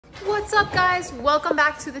What's up, guys? Welcome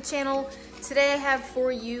back to the channel. Today I have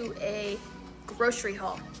for you a grocery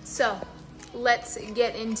haul. So let's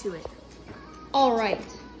get into it. All right,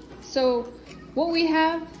 so what we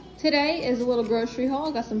have today is a little grocery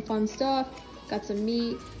haul. Got some fun stuff, got some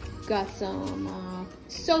meat, got some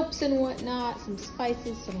soaps and whatnot, some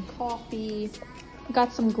spices, some coffee,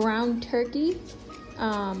 got some ground turkey.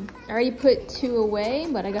 I already put 2 away,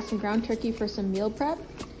 but I got some ground turkey for some meal prep.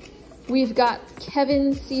 We've got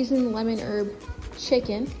Kevin's seasoned lemon herb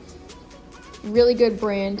chicken. Really good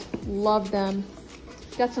brand, love them.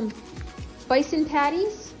 Got some bison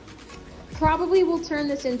patties. Probably will turn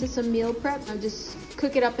this into some meal prep. I'll just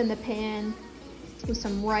cook it up in the pan with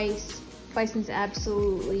some rice. Bison's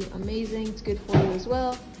absolutely amazing. It's good for you as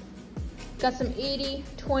well. Got some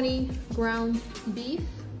 80/20 ground beef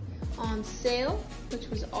on sale, which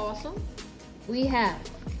was awesome. We have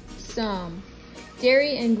some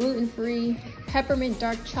dairy and gluten-free peppermint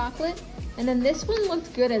dark chocolate. And then this one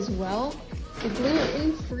looked good as well. The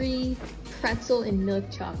gluten-free pretzel and milk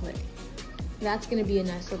chocolate. That's gonna be a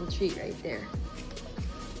nice little treat right there.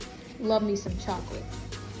 Love me some chocolate.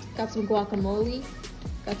 Got some guacamole,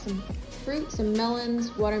 got some fruit, some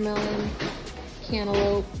melons, watermelon,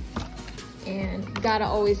 cantaloupe, and gotta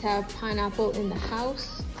always have pineapple in the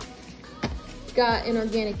house. Got an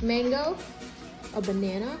organic mango, a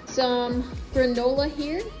banana, some granola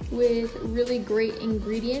here with really great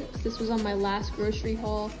ingredients. This was on my last grocery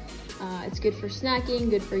haul. It's good for snacking,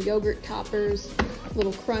 good for yogurt toppers.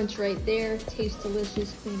 Little crunch right there. Tastes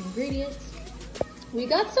delicious, clean ingredients. We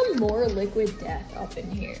got some more Liquid Death up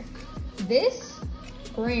in here. This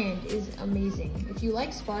brand is amazing. If you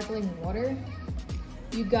like sparkling water,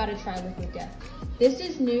 you gotta try Liquid Death. This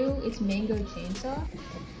is new, it's mango chainsaw.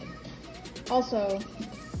 Also,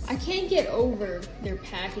 I can't get over their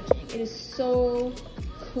packaging. It is so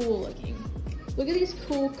cool looking. Look at these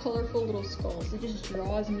cool, colorful little skulls. It just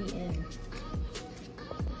draws me in.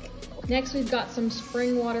 Next, we've got some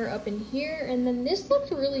spring water up in here, and then this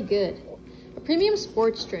looked really good. A premium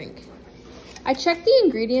sports drink. I checked the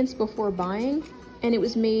ingredients before buying, and it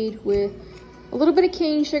was made with a little bit of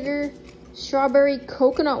cane sugar, strawberry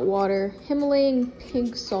coconut water, Himalayan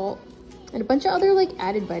pink salt, and a bunch of other like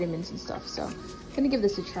added vitamins and stuff. So I'm gonna give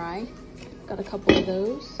this a try. Got a couple of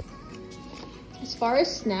those. As far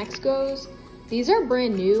as snacks goes, these are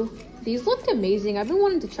brand new. These looked amazing. I've been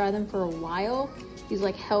wanting to try them for a while. These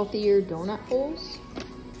like healthier donut holes.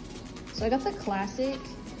 So I got the classic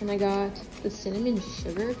and I got the cinnamon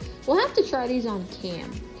sugar. We'll have to try these on cam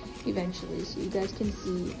eventually so you guys can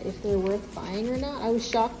see if they're worth buying or not. I was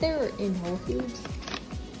shocked they were in Whole Foods.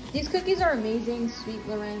 These cookies are amazing. Sweet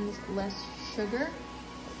Loren's, less sugar.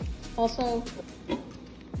 Also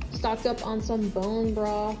stocked up on some bone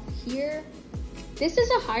broth here. This is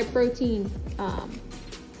a high protein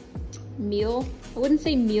meal. I wouldn't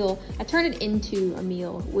say meal. I turn it into a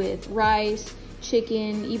meal with rice,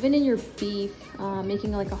 chicken, even in your beef,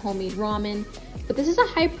 making like a homemade ramen. But this is a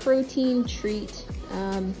high protein treat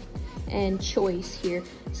and choice here.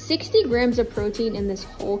 60 grams of protein in this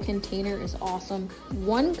whole container is awesome.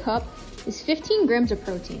 1 cup is 15 grams of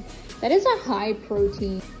protein. That is a high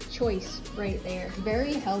protein choice right there.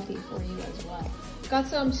 Very healthy for you as well. Got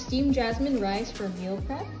some steamed jasmine rice for meal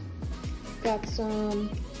prep. Got some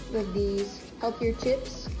of these healthier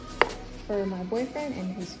chips for my boyfriend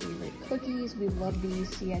and his favorite cookies. We love these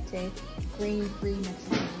Siete grain-free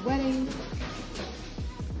Mexican wedding.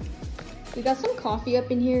 We got some coffee up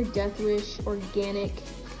in here, Death Wish organic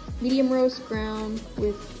medium roast ground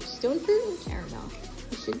with stone fruit and caramel.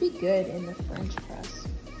 It should be good in the French press.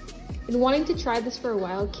 Been wanting to try this for a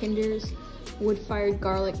while. Kinder's wood-fired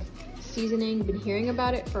garlic seasoning. Been hearing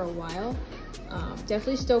about it for a while.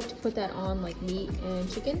 Definitely stoked to put that on like meat and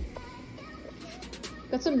chicken.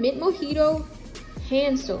 Got some mint mojito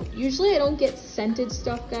hand soap. Usually I don't get scented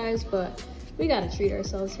stuff, guys, but we gotta treat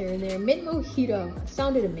ourselves here and there. Mint mojito, that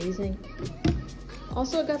sounded amazing.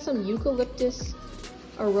 Also got some eucalyptus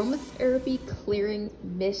aromatherapy clearing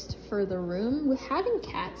mist for the room. With having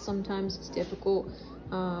cats, sometimes it's difficult.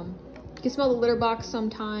 You can smell the litter box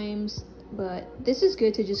sometimes, but this is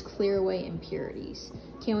good to just clear away impurities.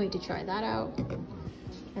 Can't wait to try that out.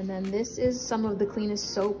 And then this is some of the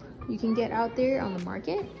cleanest soap you can get out there on the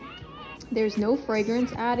market. There's no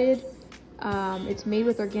fragrance added. It's made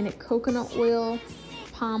with organic coconut oil,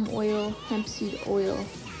 palm oil, hemp seed oil,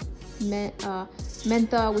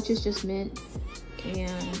 mentha, which is just mint,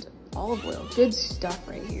 and olive oil. Good stuff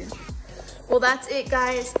right here. Well, that's it,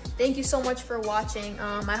 guys. Thank you so much for watching.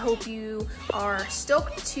 I hope you are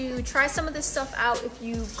stoked to try some of this stuff out if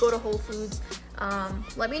you go to Whole Foods.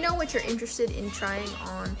 Let me know what you're interested in trying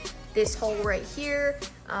on this haul right here.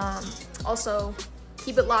 Also,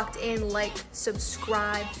 keep it locked in, like,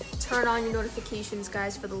 subscribe, turn on your notifications,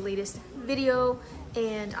 guys, for the latest video.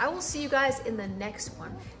 And I will see you guys in the next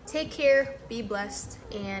one. Take care, be blessed,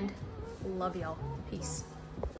 and love y'all. Peace.